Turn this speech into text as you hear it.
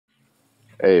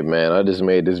Hey man, I just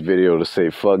made this video to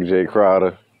say fuck Jae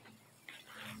Crowder,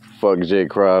 fuck Jae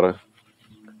Crowder,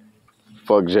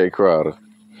 fuck Jae Crowder.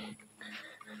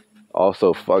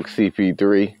 Also fuck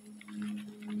CP3.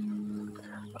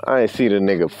 I ain't seen a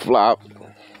nigga flop.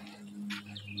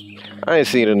 I ain't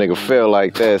seen a nigga fail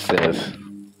like that since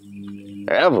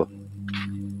ever.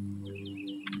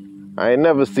 I ain't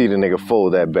never seen a nigga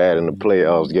fold that bad in the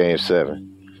playoffs game 7.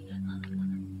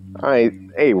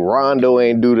 Hey, Rondo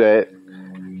ain't do that.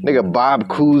 Nigga Bob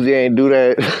Cousy ain't do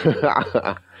that.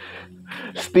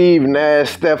 Steve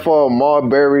Nash, Stephon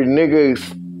Marbury, nigga,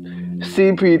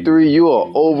 CP3, you are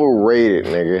overrated,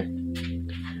 nigga.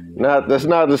 That's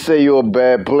not to say you're a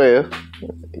bad player.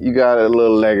 You got a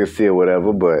little legacy or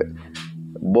whatever, but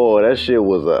boy, that shit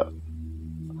was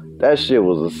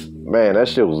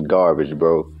garbage,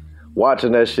 bro.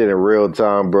 Watching that shit in real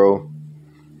time, bro.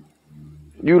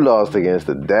 You lost against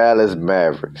the Dallas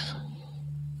Mavericks.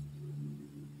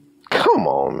 Come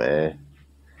on, man.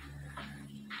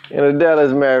 And the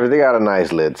Dallas Mavericks, they got a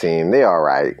nice little team. They all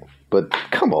right. But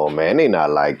come on, man. They not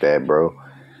like that, bro.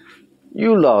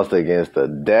 You lost against the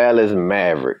Dallas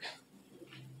Mavericks.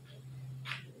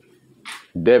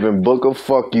 Devin Booker,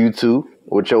 fuck you too.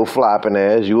 With your flopping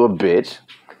ass. You a bitch.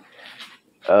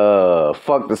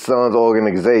 Fuck the Suns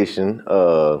organization.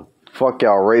 Fuck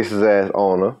y'all racist ass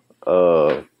owner.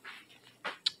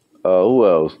 Who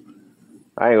else?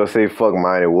 I ain't gonna say fuck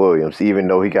Monty Williams, even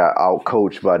though he got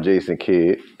out-coached by Jason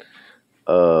Kidd.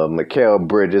 Mikal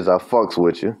Bridges, I fucks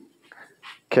with you.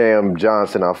 Cam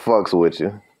Johnson, I fucks with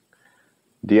you.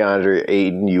 DeAndre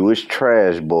Ayton, you was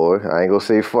trash, boy. I ain't gonna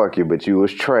say fuck you, but you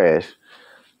was trash.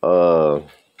 Fuck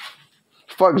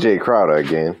Jae Crowder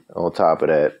again, on top of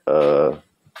that.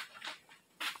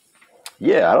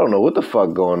 Yeah, I don't know what the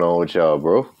fuck going on with y'all,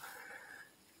 bro.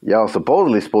 Y'all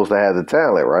supposedly supposed to have the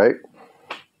talent, right?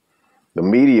 The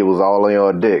media was all on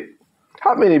your dick.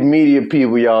 How many media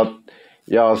people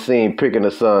y'all seen picking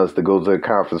the Suns to go to the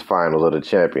conference finals or the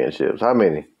championships? How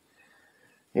many?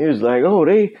 He was like, oh,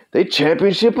 they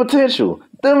championship potential.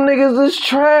 Them niggas is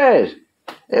trash.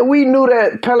 And we knew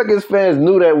that. Pelicans fans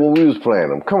knew that when we was playing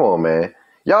them. Come on, man.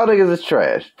 Y'all niggas is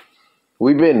trash.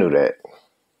 We been knew that.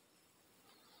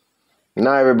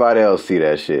 Now everybody else see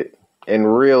that shit. In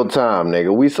real time,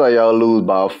 nigga. We saw y'all lose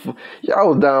by... Y'all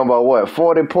was down by what?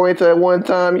 40 points at one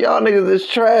time? Y'all niggas is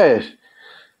trash.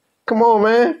 Come on,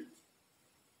 man.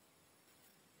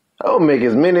 I'll make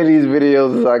as many of these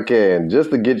videos as I can just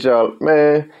to get y'all...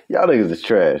 Man, y'all niggas is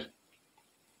trash.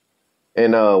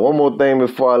 And one more thing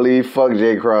before I leave. Fuck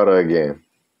Jae Crowder again.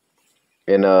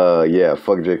 And yeah,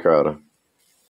 fuck Jae Crowder.